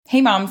Hey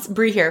moms,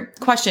 Bree here.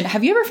 Question,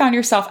 have you ever found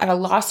yourself at a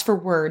loss for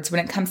words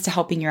when it comes to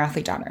helping your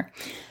athlete daughter?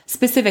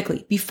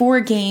 Specifically, before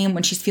a game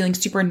when she's feeling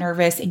super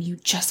nervous and you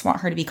just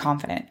want her to be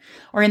confident.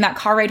 Or in that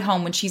car ride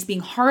home when she's being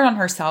hard on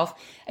herself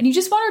and you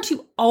just want her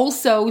to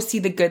also see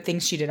the good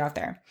things she did out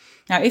there.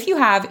 Now, if you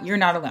have, you're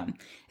not alone.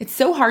 It's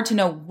so hard to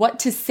know what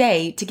to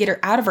say to get her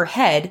out of her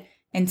head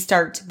and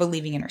start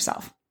believing in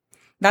herself.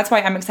 That's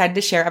why I'm excited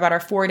to share about our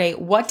 4-day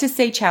What to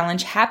Say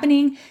challenge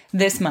happening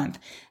this month.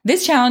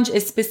 This challenge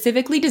is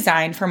specifically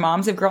designed for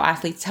moms of girl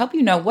athletes to help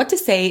you know what to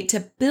say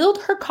to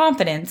build her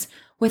confidence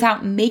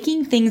without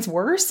making things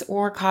worse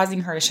or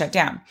causing her to shut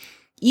down.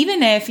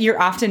 Even if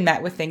you're often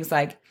met with things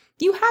like,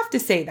 you have to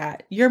say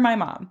that, you're my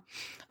mom.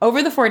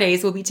 Over the 4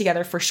 days, we'll be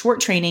together for short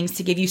trainings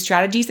to give you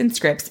strategies and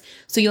scripts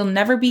so you'll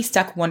never be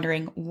stuck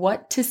wondering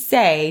what to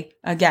say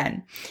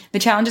again. The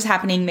challenge is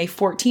happening May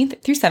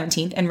 14th through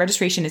 17th, and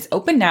registration is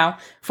open now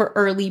for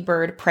early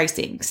bird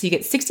pricing. So you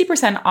get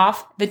 60%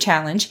 off the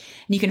challenge,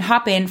 and you can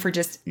hop in for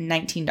just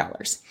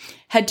 $19.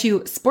 Head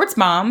to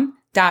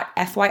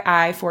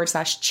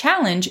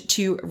sportsmom.fyi/challenge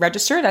to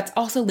register. That's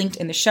also linked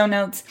in the show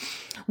notes.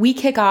 We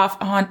kick off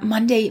on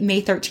Monday,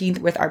 May 13th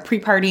with our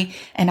pre-party,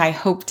 and I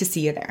hope to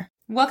see you there.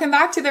 Welcome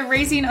back to the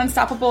Raising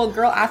Unstoppable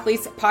Girl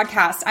Athletes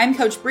podcast. I'm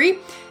Coach Bree,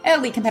 an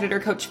elite competitor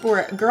coach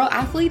for girl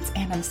athletes,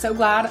 and I'm so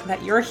glad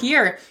that you're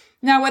here.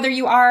 Now, whether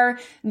you are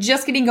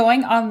just getting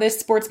going on this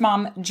sports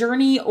mom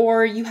journey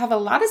or you have a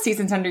lot of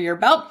seasons under your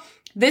belt,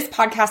 this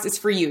podcast is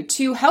for you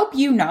to help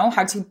you know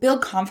how to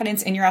build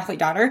confidence in your athlete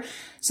daughter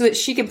so that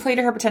she can play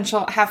to her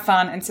potential, have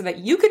fun, and so that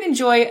you can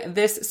enjoy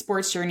this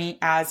sports journey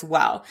as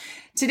well.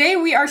 Today,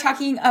 we are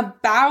talking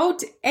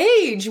about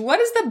age. What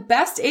is the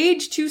best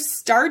age to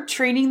start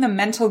training the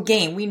mental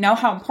game? We know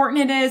how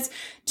important it is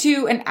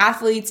to an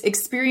athlete's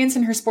experience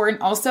in her sport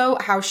and also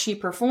how she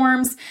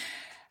performs.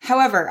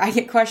 However, I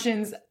get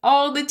questions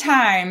all the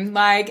time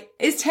like,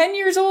 is 10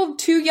 years old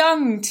too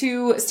young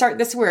to start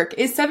this work?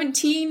 Is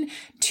 17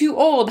 too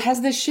old?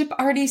 Has the ship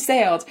already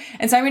sailed?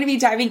 And so I'm going to be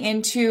diving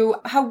into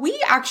how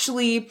we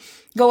actually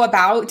go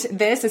about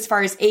this as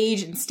far as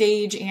age and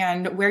stage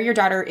and where your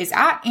daughter is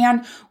at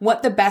and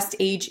what the best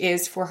age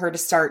is for her to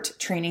start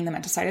training the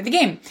mental side of the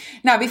game.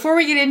 Now, before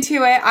we get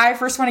into it, I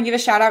first want to give a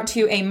shout out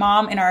to a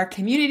mom in our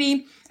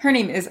community. Her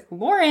name is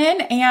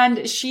Lauren,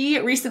 and she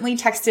recently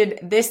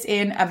texted this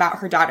in about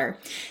her daughter.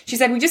 She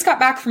said, we just got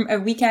back from a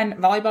weekend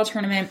volleyball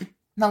tournament,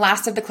 the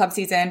last of the club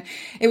season.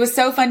 It was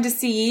so fun to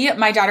see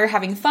my daughter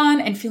having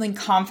fun and feeling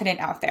confident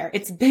out there.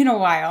 It's been a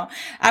while.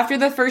 After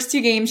the first 2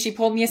 games, she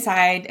pulled me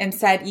aside and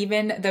said,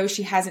 even though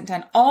she hasn't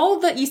done all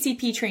the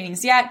ECP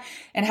trainings yet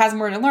and has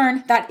more to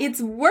learn, that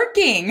it's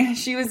working.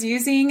 She was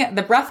using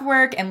the breath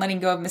work and letting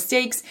go of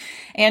mistakes,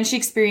 and she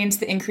experienced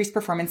the increased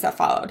performance that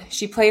followed.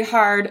 She played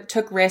hard,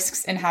 took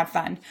risks, and had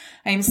fun.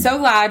 I am so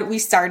glad we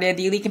started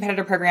the Elite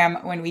Competitor Program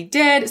when we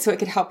did so it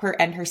could help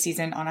her end her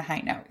season on a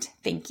high note.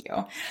 Thank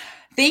you.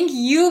 Thank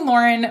you,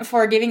 Lauren,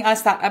 for giving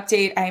us that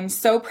update. I am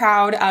so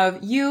proud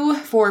of you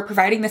for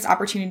providing this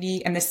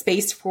opportunity and this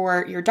space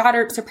for your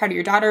daughter. So proud of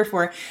your daughter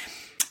for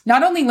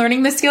not only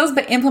learning the skills,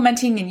 but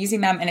implementing and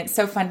using them. And it's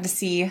so fun to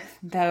see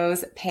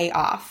those pay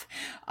off.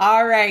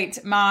 All right,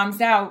 moms.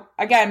 Now,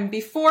 again,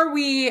 before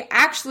we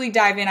actually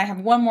dive in, I have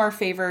one more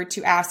favor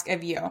to ask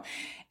of you.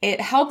 It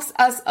helps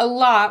us a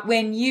lot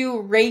when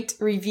you rate,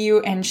 review,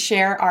 and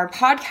share our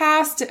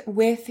podcast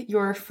with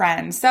your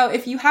friends. So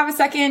if you have a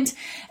second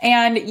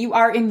and you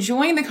are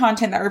enjoying the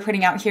content that we're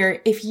putting out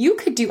here, if you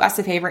could do us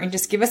a favor and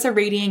just give us a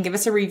rating, give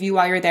us a review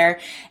while you're there,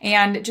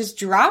 and just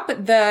drop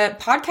the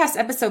podcast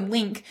episode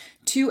link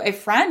to a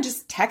friend,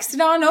 just text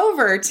it on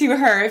over to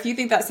her if you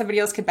think that somebody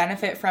else could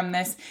benefit from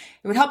this.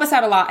 It would help us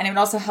out a lot, and it would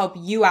also help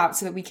you out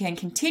so that we can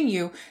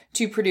continue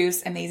to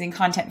produce amazing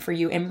content for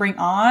you and bring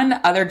on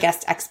other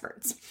guest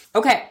experts.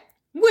 Okay,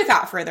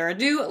 without further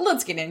ado,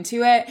 let's get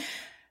into it.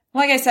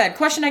 Like I said,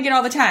 question I get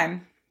all the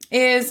time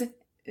is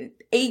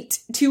 8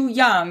 too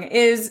young?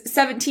 Is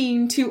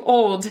 17 too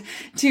old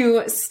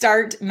to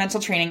start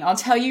mental training? I'll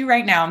tell you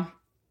right now,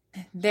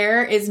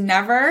 there is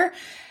never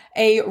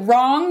a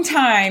wrong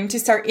time to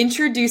start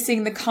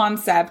introducing the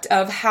concept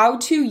of how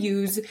to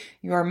use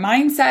your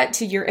mindset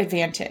to your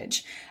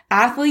advantage.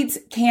 Athletes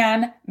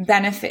can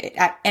benefit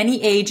at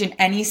any age and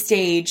any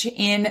stage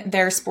in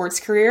their sports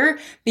career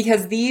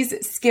because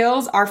these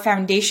skills are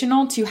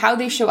foundational to how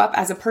they show up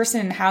as a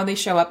person and how they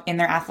show up in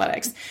their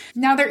athletics.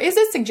 Now, there is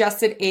a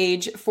suggested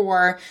age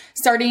for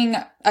starting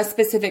a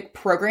specific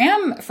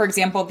program. For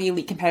example, the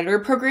Elite Competitor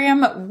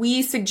Program,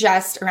 we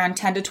suggest around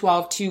 10 to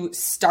 12 to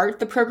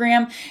start the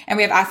program. And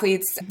we have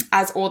athletes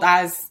as old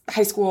as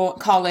high school,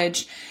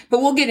 college,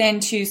 but we'll get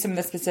into some of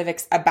the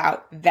specifics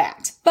about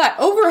that. But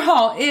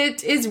overall,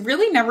 it is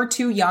really never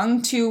too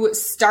young to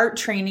start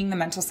training the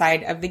mental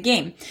side of the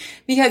game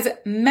because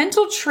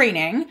mental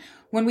training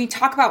when we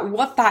talk about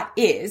what that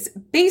is,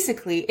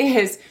 basically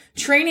is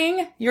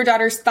training your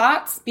daughter's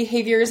thoughts,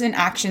 behaviors, and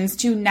actions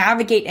to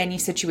navigate any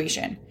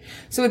situation.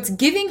 So it's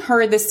giving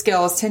her the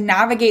skills to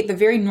navigate the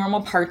very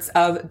normal parts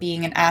of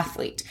being an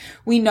athlete.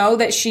 We know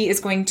that she is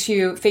going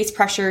to face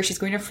pressure. She's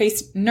going to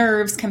face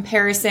nerves,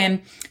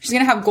 comparison. She's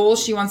going to have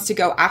goals she wants to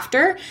go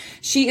after.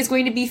 She is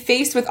going to be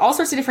faced with all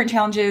sorts of different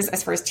challenges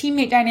as far as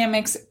teammate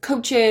dynamics,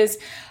 coaches,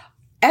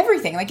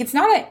 everything. Like, it's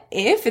not a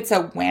if, it's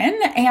a when.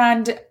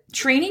 And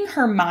training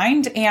her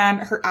mind and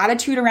her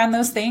attitude around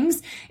those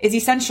things is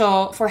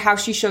essential for how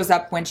she shows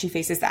up when she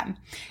faces them.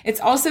 It's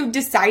also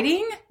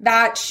deciding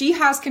that she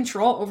has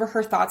control over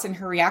her thoughts and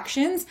her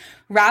reactions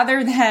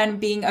rather than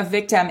being a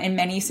victim in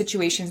many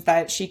situations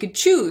that she could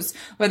choose,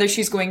 whether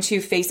she's going to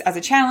face as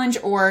a challenge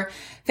or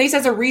face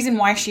as a reason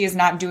why she is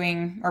not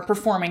doing or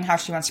performing how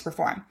she wants to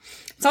perform.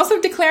 It's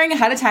also declaring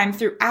ahead of time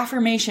through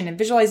affirmation and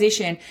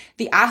visualization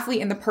the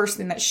athlete and the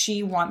person that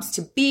she wants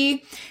to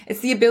be.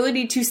 It's the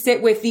ability to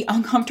sit with the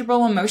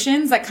uncomfortable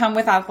emotions that come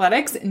with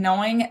athletics,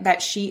 knowing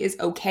that she is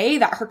okay,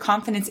 that her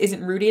confidence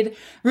isn't rooted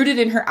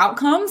in her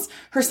outcomes.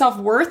 Her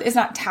self-worth is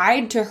not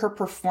tied to her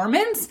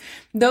performance.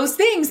 Those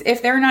things,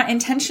 if they're not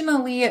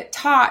intentionally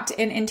taught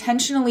and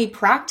intentionally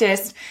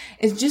practiced,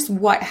 is just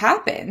what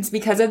happens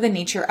because of the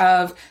nature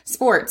of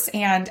sports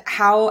and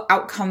how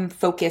outcome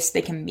focused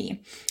they can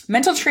be.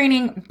 Mental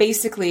training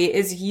basically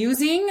is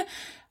using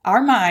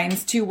our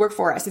minds to work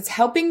for us. It's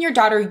helping your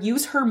daughter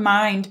use her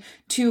mind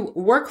to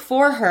work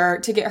for her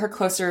to get her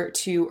closer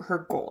to her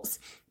goals.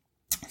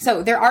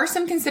 So there are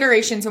some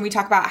considerations when we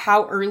talk about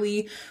how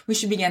early we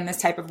should begin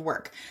this type of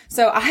work.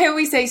 So I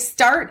always say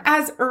start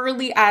as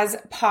early as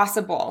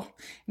possible.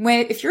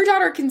 If your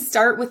daughter can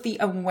start with the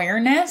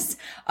awareness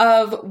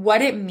of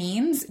what it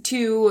means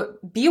to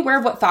be aware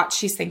of what thoughts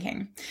she's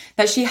thinking,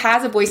 that she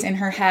has a voice in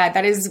her head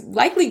that is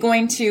likely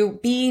going to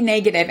be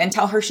negative and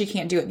tell her she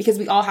can't do it, because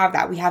we all have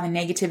that. We have a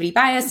negativity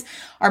bias.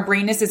 Our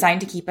brain is designed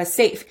to keep us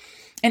safe.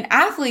 And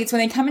athletes, when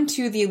they come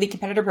into the elite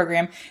competitor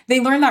program, they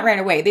learn that right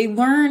away. They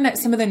learn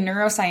some of the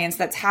neuroscience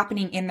that's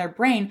happening in their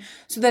brain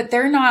so that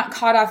they're not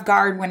caught off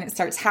guard when it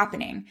starts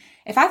happening.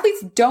 If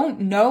athletes don't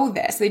know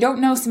this, they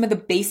don't know some of the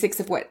basics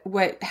of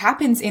what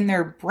happens in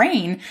their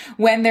brain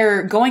when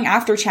they're going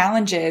after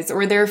challenges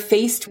or they're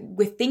faced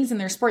with things in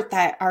their sport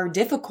that are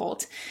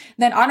difficult,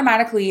 then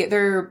automatically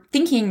they're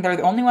thinking they're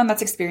the only one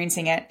that's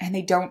experiencing it and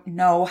they don't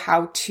know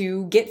how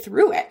to get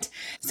through it.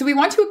 So we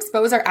want to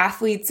expose our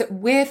athletes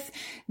with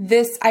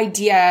this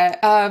idea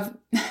of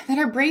that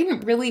our brain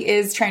really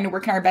is trying to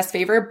work in our best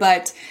favor,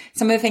 but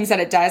some of the things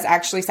that it does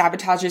actually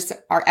sabotages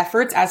our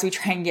efforts as we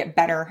try and get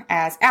better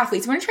as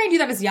athletes. We want to try and do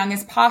that as young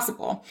as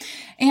possible.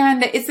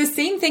 And it's the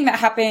same thing that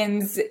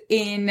happens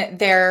in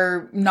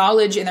their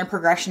knowledge and their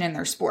progression in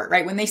their sport,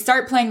 right? When they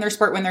start playing their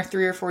sport when they're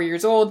 3 or 4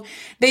 years old,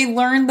 they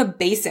learn the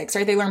basics,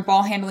 right? They learn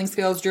ball handling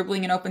skills,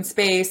 dribbling in open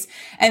space,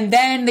 and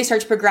then they start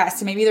to progress.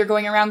 So maybe they're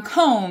going around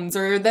cones,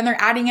 or then they're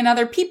adding in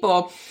other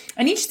people.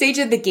 And each stage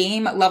of the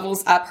game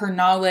levels up her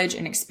knowledge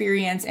and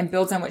experience and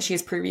builds on what she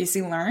has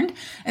previously learned.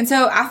 And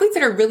so athletes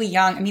that are really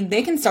young, I mean,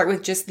 they can start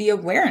with just the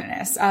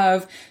awareness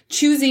of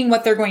choosing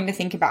what they're going to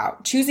think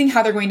about, choosing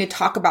how they're going to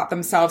talk about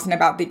themselves and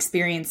about the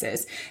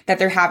experiences that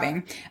they're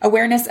having,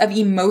 awareness of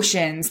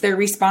emotions, their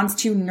response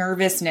to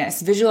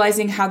nervousness,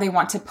 visualizing how they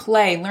want to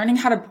play, learning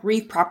how to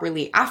breathe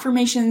properly,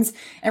 affirmations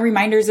and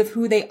reminders of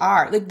who they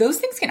are. Like, those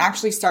things can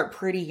actually start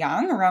pretty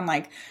young, around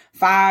like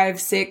 5,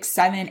 6,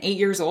 7, 8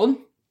 years old.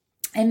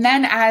 And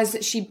then as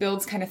she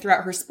builds kind of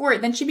throughout her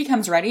sport, then she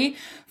becomes ready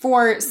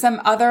for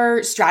some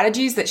other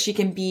strategies that she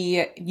can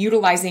be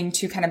utilizing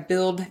to kind of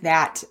build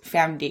that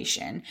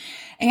foundation.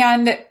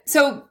 And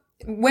so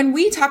when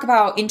we talk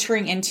about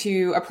entering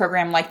into a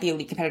program like the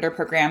Elite Competitor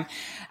Program,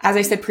 as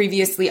I said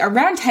previously,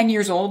 around 10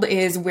 years old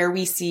is where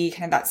we see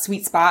kind of that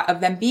sweet spot of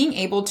them being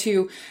able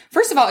to,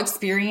 first of all,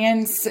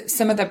 experience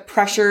some of the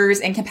pressures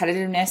and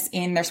competitiveness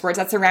in their sports.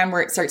 That's around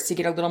where it starts to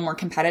get a little more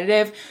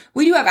competitive.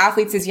 We do have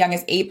athletes as young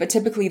as 8, but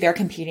typically they're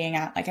competing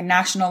at like a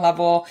national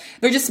level.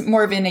 They're just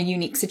more of in a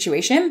unique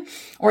situation,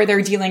 or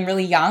they're dealing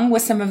really young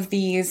with some of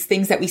these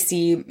things that we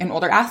see in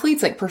older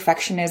athletes, like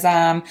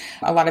perfectionism,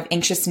 a lot of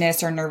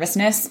anxiousness or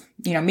nervousness.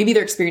 You know, maybe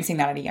they're experiencing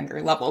that at a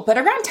younger level, but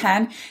around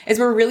 10 is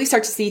where we really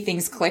start to see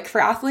things click for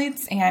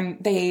athletes, and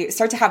they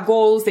start to have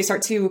goals. They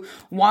start to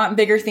want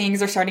bigger things.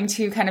 They're starting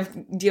to kind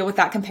of deal with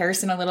that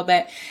comparison a little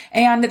bit.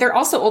 And they're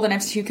also old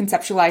enough to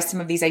conceptualize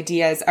some of these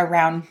ideas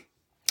around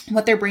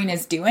what their brain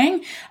is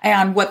doing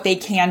and what they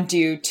can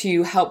do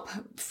to help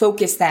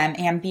focus them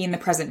and be in the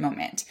present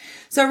moment.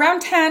 So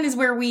around 10 is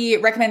where we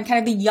recommend kind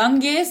of the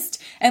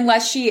youngest,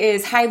 unless she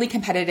is highly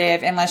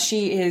competitive, unless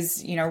she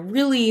is, you know,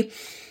 really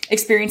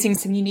experiencing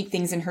some unique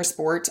things in her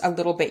sport a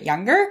little bit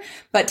younger,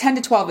 but 10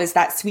 to 12 is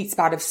that sweet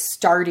spot of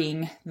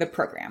starting the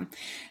program.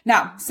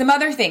 Now, some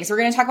other things. We're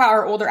going to talk about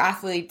our older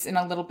athletes in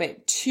a little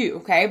bit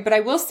too, okay? But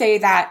I will say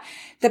that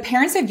the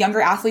parents of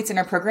younger athletes in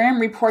our program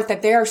report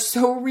that they are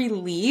so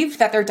relieved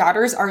that their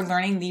daughters are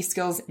learning these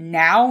skills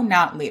now,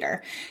 not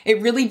later.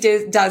 It really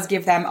does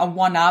give them a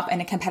one-up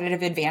and a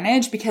competitive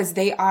advantage because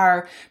they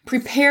are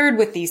prepared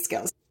with these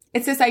skills.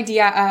 It's this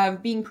idea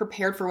of being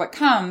prepared for what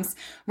comes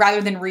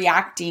rather than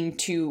reacting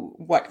to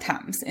what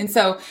comes. And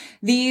so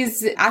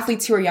these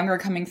athletes who are younger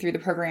coming through the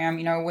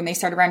program, when they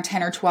start around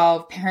 10 or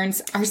 12,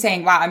 parents are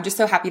saying, wow, I'm just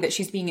so happy that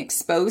she's being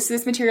exposed to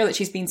this material, that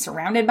she's being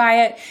surrounded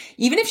by it.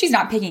 Even if she's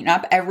not picking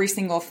up every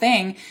single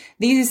thing,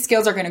 these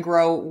skills are going to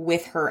grow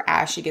with her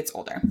as she gets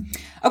older.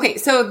 Okay,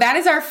 so that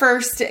is our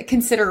first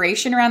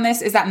consideration around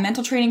this, is that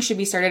mental training should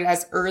be started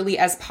as early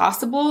as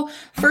possible.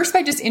 First,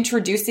 by just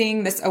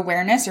introducing this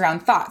awareness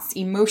around thoughts,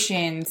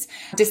 emotions,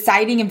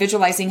 deciding and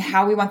visualizing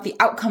how we want the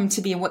outcome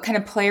to be and what kind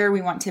of player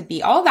we want to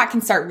be. All of that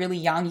can start really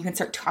young. You can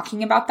start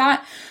talking about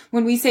that.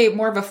 When we say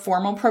more of a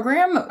formal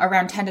program,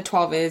 around 10 to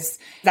 12 is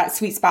that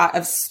sweet spot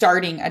of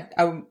starting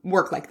a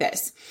work like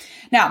this.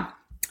 Now,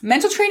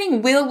 mental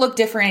training will look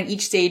different at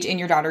each stage in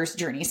your daughter's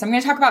journey. So I'm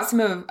going to talk about some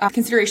of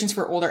considerations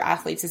for older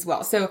athletes as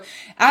well. So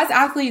as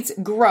athletes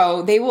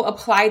grow, they will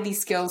apply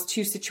these skills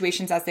to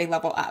situations as they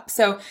level up.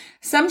 So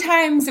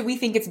sometimes we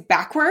think it's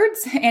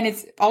backwards, and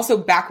it's also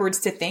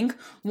backwards to think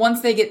once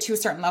they get to a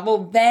certain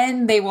level,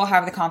 then they will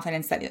have the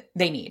confidence that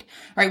they need,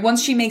 right?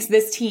 Once she makes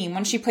this team,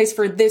 once she plays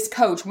for this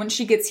coach, once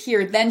she gets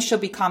here, then she'll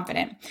be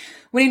confident.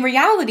 When in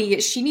reality,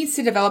 she needs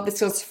to develop the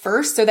skills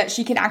first so that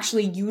she can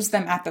actually use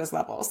them at those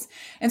levels.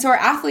 And so our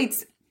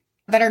athletes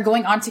that are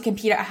going on to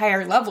compete at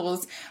higher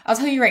levels, I'll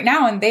tell you right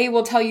now, and they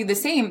will tell you the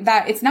same,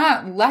 that it's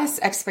not less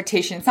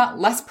expectation. It's not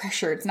less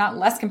pressure. It's not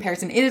less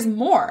comparison. It is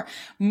more.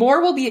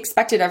 More will be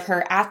expected of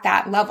her at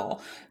that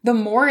level. The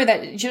more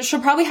that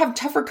she'll probably have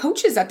tougher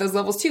coaches at those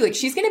levels too. Like,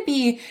 she's going to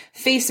be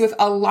faced with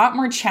a lot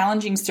more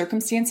challenging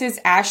circumstances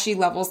as she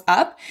levels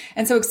up.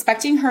 And so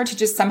expecting her to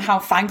just somehow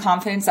find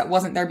confidence that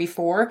wasn't there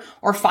before,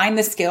 or find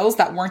the skills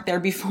that weren't there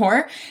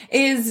before,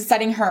 is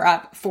setting her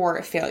up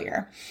for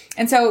failure.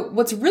 And so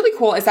what's really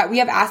cool is that we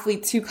have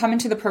athletes who come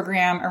into the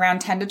program around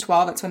 10 to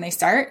 12. That's when they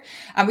start.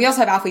 We also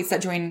have athletes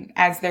that join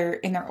as they're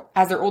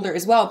older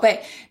as well.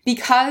 But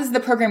because the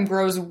program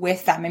grows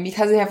with them, and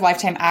because they have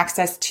lifetime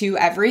access to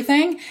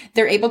everything,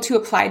 they're able to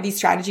apply these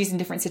strategies in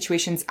different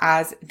situations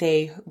as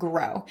they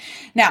grow.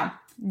 Now,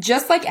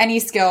 just like any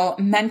skill,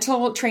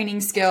 mental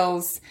training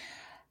skills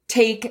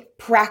take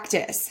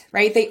practice,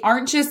 right? They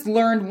aren't just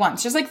learned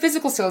once. Just like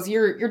physical skills,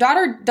 your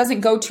daughter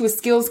doesn't go to a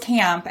skills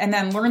camp and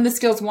then learn the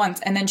skills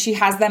once and then she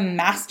has them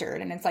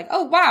mastered. And it's like,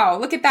 oh, wow,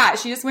 look at that.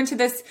 She just went to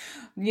this,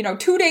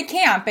 2-day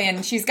camp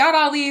and she's got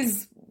all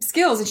these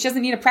skills and she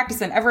doesn't need to practice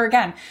them ever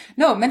again.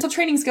 No, mental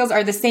training skills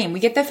are the same. We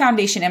get the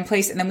foundation in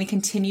place and then we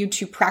continue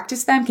to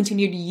practice them,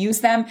 continue to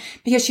use them,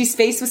 because she's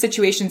faced with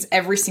situations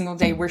every single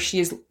day where she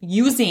is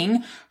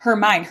using her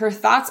mind. Her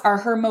thoughts are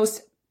her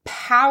most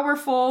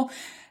powerful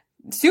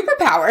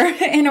superpower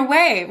in a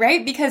way,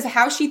 right? Because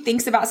how she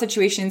thinks about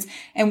situations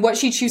and what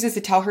she chooses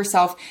to tell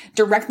herself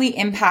directly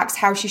impacts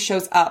how she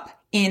shows up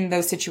in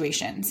those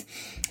situations.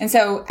 And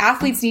so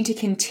athletes need to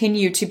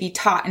continue to be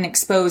taught and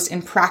exposed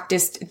and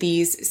practiced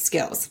these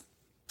skills.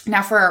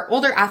 Now, for our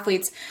older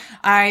athletes,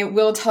 I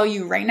will tell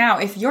you right now,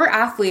 if your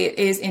athlete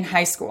is in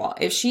high school,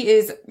 if she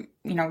is,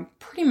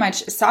 pretty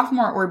much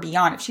sophomore or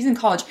beyond, if she's in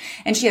college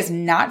and she has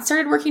not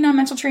started working on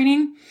mental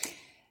training,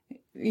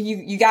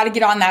 you got to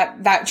get on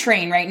that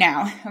train right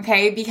now.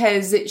 Okay.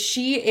 Because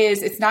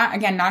it's not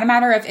a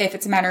matter of if,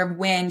 it's a matter of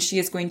when she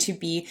is going to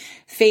be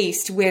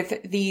faced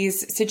with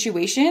these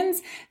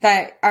situations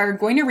that are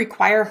going to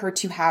require her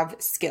to have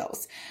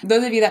skills.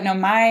 Those of you that know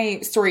my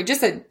story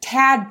just a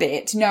tad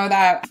bit know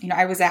that,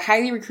 I was a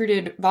highly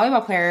recruited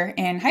volleyball player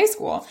in high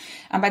school.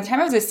 By the time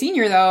I was a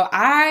senior though,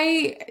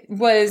 I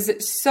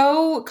was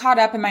so caught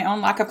up in my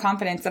own lack of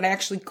confidence that I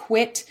actually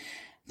quit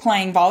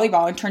playing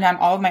volleyball and turned down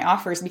all of my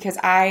offers because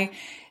I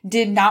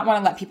did not want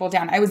to let people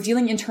down. I was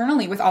dealing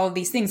internally with all of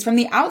these things. From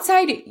the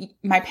outside,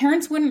 my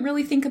parents wouldn't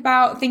really think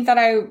that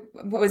I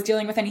was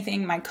dealing with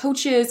anything. My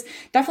coaches,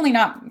 definitely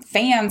not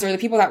fans or the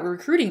people that were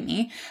recruiting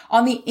me.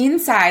 On the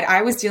inside,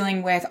 I was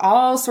dealing with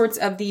all sorts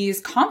of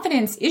these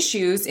confidence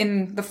issues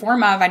in the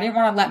form of I didn't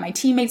want to let my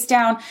teammates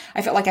down.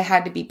 I felt like I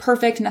had to be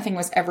perfect. Nothing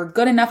was ever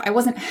good enough. I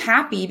wasn't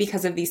happy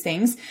because of these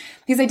things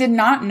because I did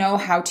not know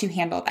how to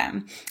handle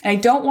them. And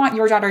I don't want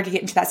your daughter to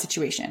get into that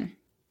situation.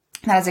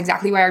 That is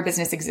exactly why our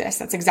business exists.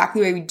 That's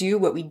exactly why we do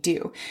what we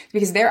do.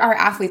 Because there are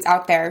athletes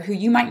out there who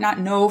you might not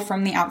know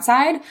from the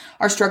outside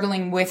are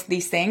struggling with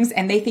these things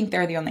and they think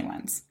they're the only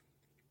ones.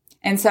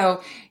 And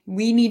so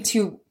we need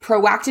to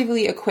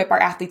proactively equip our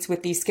athletes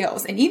with these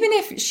skills. And even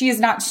if she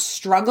is not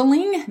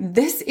struggling,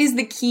 this is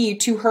the key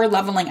to her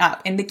leveling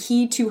up and the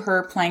key to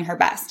her playing her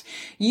best.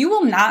 You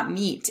will not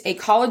meet a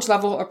college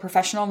level or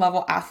professional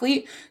level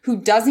athlete who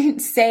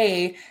doesn't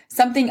say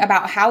something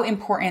about how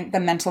important the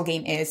mental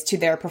game is to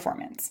their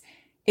performance.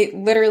 It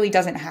literally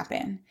doesn't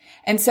happen.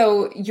 And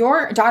so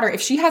your daughter, if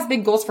she has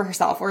big goals for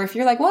herself, or if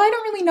you're like, well, I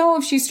don't really know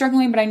if she's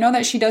struggling, but I know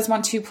that she does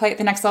want to play at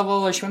the next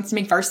level, or she wants to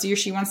make varsity, or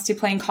she wants to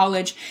play in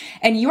college,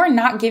 and you are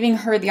not giving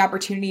her the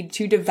opportunity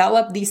to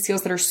develop these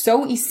skills that are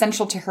so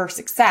essential to her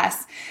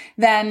success,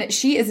 then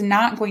she is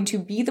not going to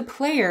be the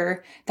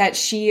player that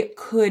she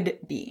could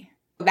be.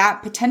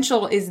 that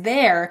potential is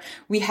there.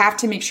 We have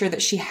to make sure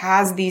that she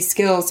has these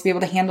skills to be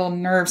able to handle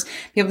nerves,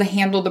 be able to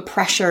handle the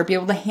pressure, be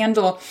able to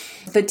handle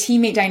the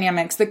teammate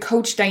dynamics, the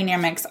coach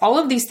dynamics, all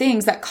of these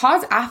things that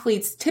cause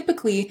athletes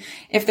typically,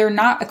 if they're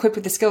not equipped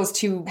with the skills,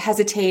 to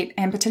hesitate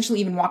and potentially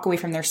even walk away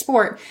from their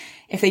sport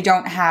if they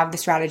don't have the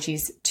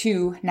strategies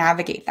to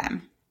navigate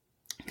them.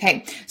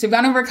 Okay, so we've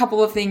gone over a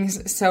couple of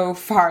things so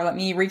far. Let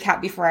me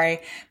recap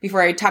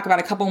before I talk about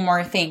a couple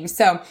more things.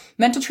 So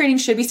mental training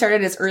should be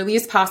started as early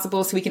as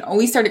possible so we can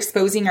always start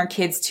exposing our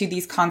kids to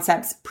these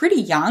concepts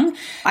pretty young.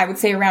 I would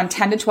say around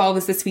 10 to 12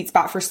 is the sweet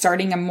spot for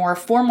starting a more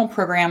formal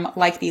program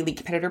like the Elite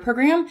Competitor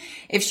program.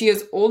 If she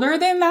is older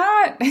than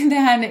that,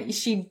 then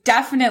she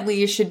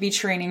definitely should be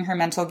training her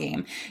mental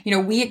game.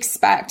 We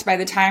expect by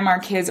the time our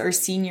kids are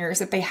seniors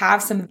that they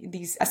have some of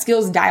these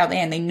skills dialed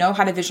in. They know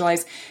how to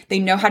visualize. They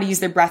know how to use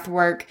their breath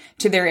work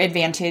to their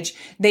advantage.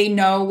 They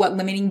know what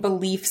limiting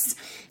beliefs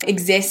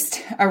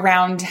exist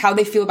around how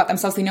they feel about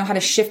themselves. They know how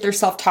to shift their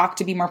self-talk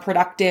to be more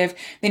productive.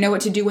 They know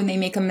what to do when they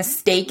make a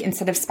mistake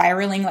instead of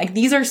spiraling. Like,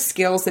 these are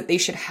skills that they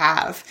should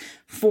have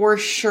for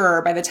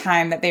sure by the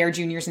time that they are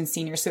juniors and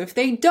seniors. So if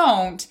they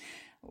don't,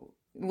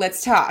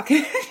 let's talk.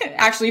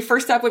 Actually,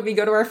 first up would be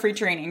go to our free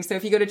training. So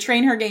if you go to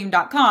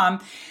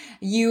trainhergame.com,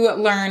 you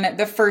learn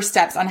the first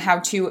steps on how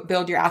to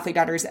build your athlete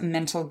daughter's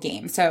mental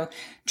game. So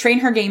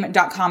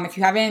trainhergame.com. If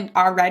you haven't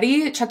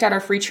already checked out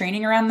our free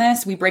training around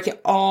this, we break it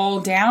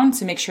all down.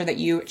 So make sure that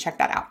you check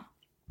that out.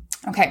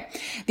 Okay.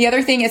 The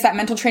other thing is that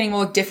mental training will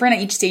look different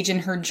at each stage in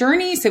her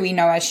journey. So we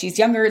know as she's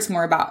younger, it's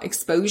more about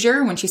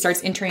exposure. When she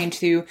starts entering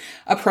into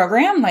a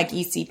program like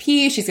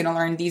ECP, she's going to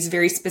learn these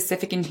very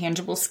specific and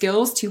tangible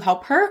skills to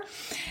help her.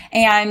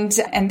 And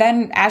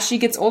then as she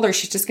gets older,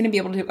 she's just going to be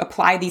able to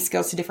apply these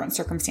skills to different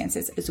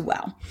circumstances as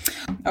well.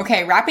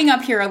 Okay. Wrapping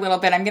up here a little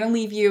bit, I'm going to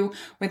leave you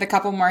with a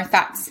couple more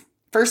thoughts.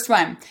 First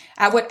one,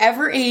 at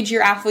whatever age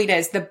your athlete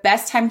is, the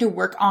best time to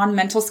work on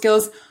mental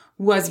skills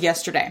was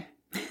yesterday.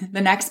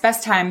 The next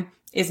best time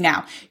is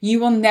now. You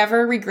will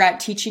never regret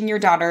teaching your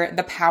daughter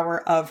the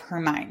power of her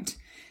mind.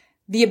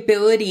 The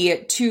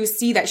ability to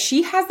see that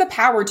she has the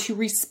power to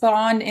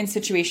respond in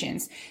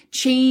situations,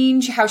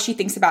 change how she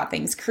thinks about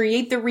things,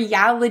 create the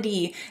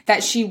reality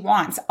that she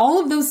wants.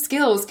 All of those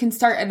skills can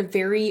start at a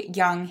very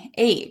young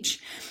age.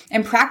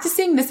 And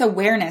practicing this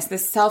awareness,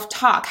 this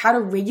self-talk, how to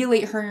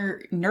regulate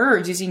her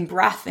nerves using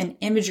breath and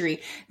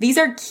imagery. These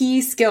are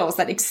key skills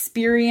that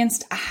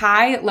experienced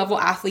high-level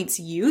athletes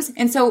use.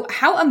 And so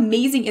how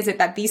amazing is it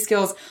that these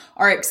skills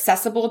are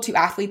accessible to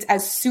athletes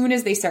as soon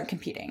as they start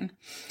competing?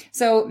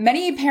 So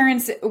many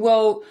parents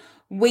will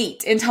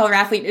wait until their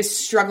athlete is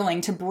struggling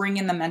to bring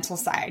in the mental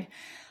side.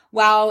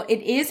 While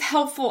it is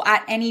helpful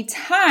at any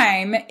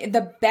time,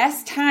 the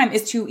best time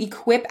is to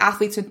equip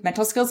athletes with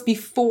mental skills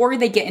before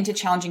they get into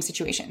challenging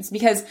situations,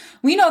 because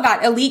we know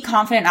that elite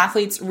confident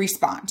athletes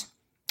respond.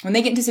 When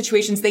they get into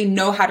situations, they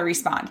know how to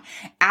respond.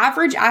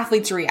 Average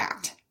athletes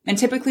react, and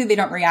typically they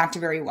don't react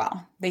very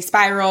well. They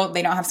spiral,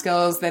 they don't have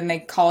skills, then they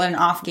call it an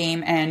off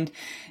game and,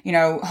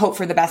 hope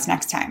for the best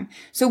next time.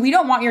 So we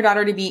don't want your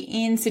daughter to be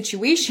in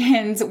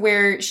situations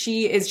where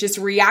she is just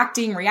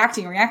reacting.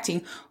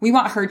 We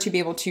want her to be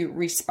able to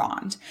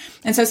respond.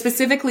 And so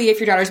specifically,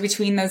 if your daughter's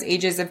between those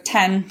ages of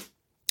 10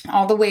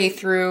 all the way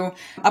through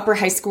upper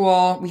high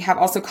school, we have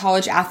also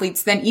college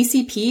athletes, then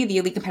ECP, the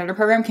Elite Competitor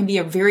program, can be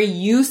a very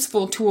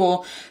useful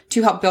tool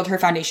to help build her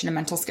foundation of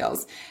mental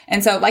skills.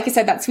 And so, like I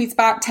said, that sweet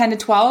spot 10 to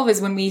 12 is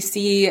when we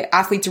see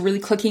athletes really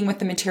clicking with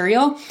the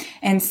material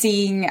and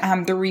seeing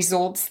the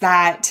results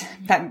that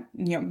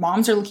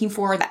moms are looking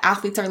for, that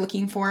athletes are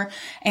looking for,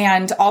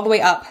 and all the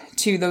way up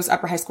to those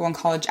upper high school and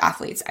college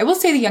athletes. I will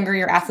say the younger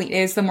your athlete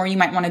is, the more you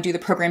might want to do the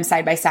program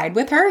side by side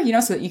with her,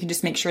 so that you can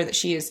just make sure that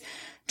she is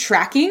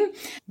tracking.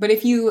 But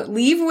if you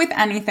leave with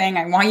anything,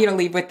 I want you to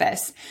leave with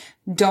this.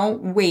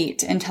 Don't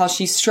wait until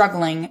she's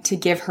struggling to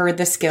give her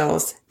the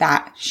skills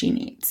that she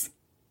needs.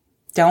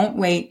 Don't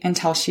wait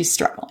until she's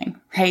struggling,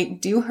 right?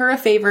 Do her a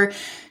favor.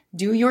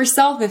 Do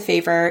yourself a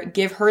favor.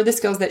 Give her the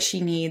skills that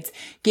she needs.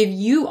 Give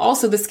you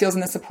also the skills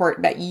and the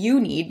support that you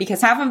need,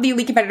 because half of the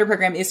Elite Competitor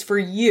program is for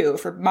you,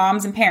 for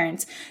moms and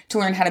parents, to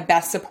learn how to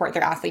best support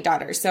their athlete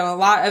daughters. So a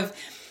lot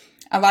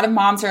of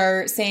moms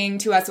are saying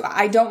to us,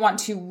 I don't want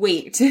to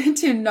wait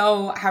to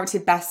know how to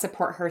best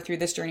support her through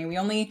this journey. We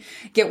only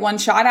get one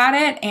shot at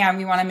it, and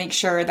we want to make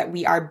sure that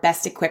we are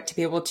best equipped to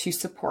be able to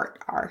support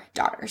our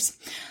daughters.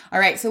 All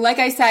right. So like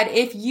I said,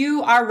 if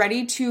you are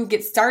ready to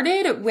get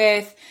started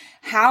with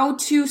how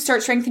to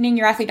start strengthening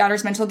your athlete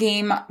daughter's mental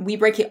game, we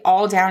break it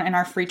all down in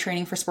our free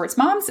training for sports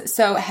moms.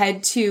 So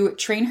head to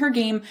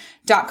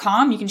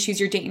trainhergame.com. You can choose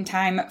your date and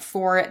time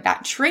for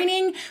that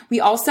training.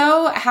 We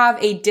also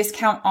have a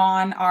discount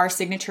on our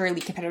signature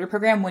Elite Competitor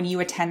program when you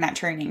attend that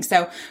training.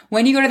 So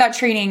when you go to that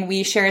training,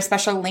 we share a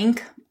special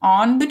link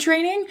on the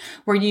training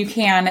where you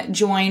can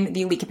join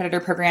the Elite Competitor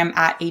program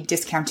at a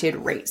discounted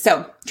rate.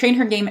 So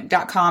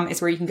trainhergame.com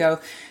is where you can go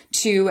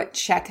to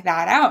check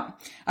that out.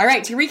 All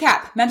right, to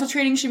recap, mental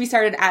training should be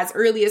started as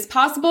early as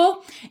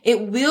possible.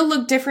 It will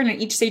look different at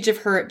each stage of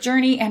her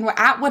journey, and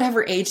at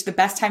whatever age, the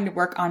best time to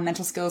work on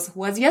mental skills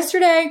was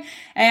yesterday,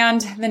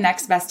 and the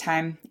next best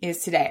time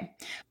is today.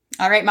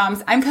 All right,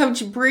 moms, I'm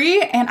Coach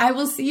Bree, and I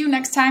will see you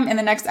next time in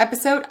the next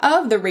episode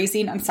of the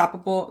Raising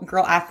Unstoppable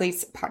Girl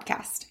Athletes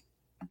podcast.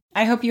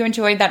 I hope you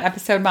enjoyed that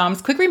episode,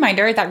 moms. Quick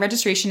reminder that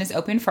registration is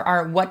open for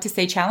our What to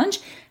Say Challenge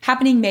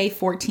happening May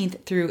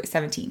 14th through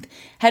 17th.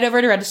 Head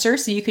over to register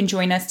so you can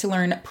join us to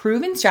learn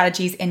proven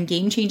strategies and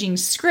game-changing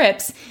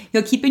scripts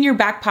you'll keep in your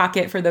back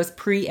pocket for those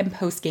pre- and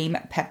post-game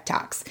pep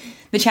talks.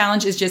 The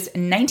challenge is just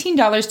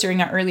 $19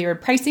 during our earlier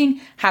pricing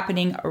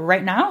happening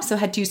right now. So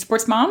head to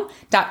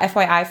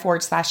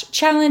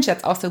sportsmom.fyi/challenge.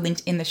 That's also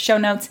linked in the show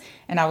notes,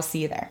 and I will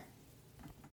see you there.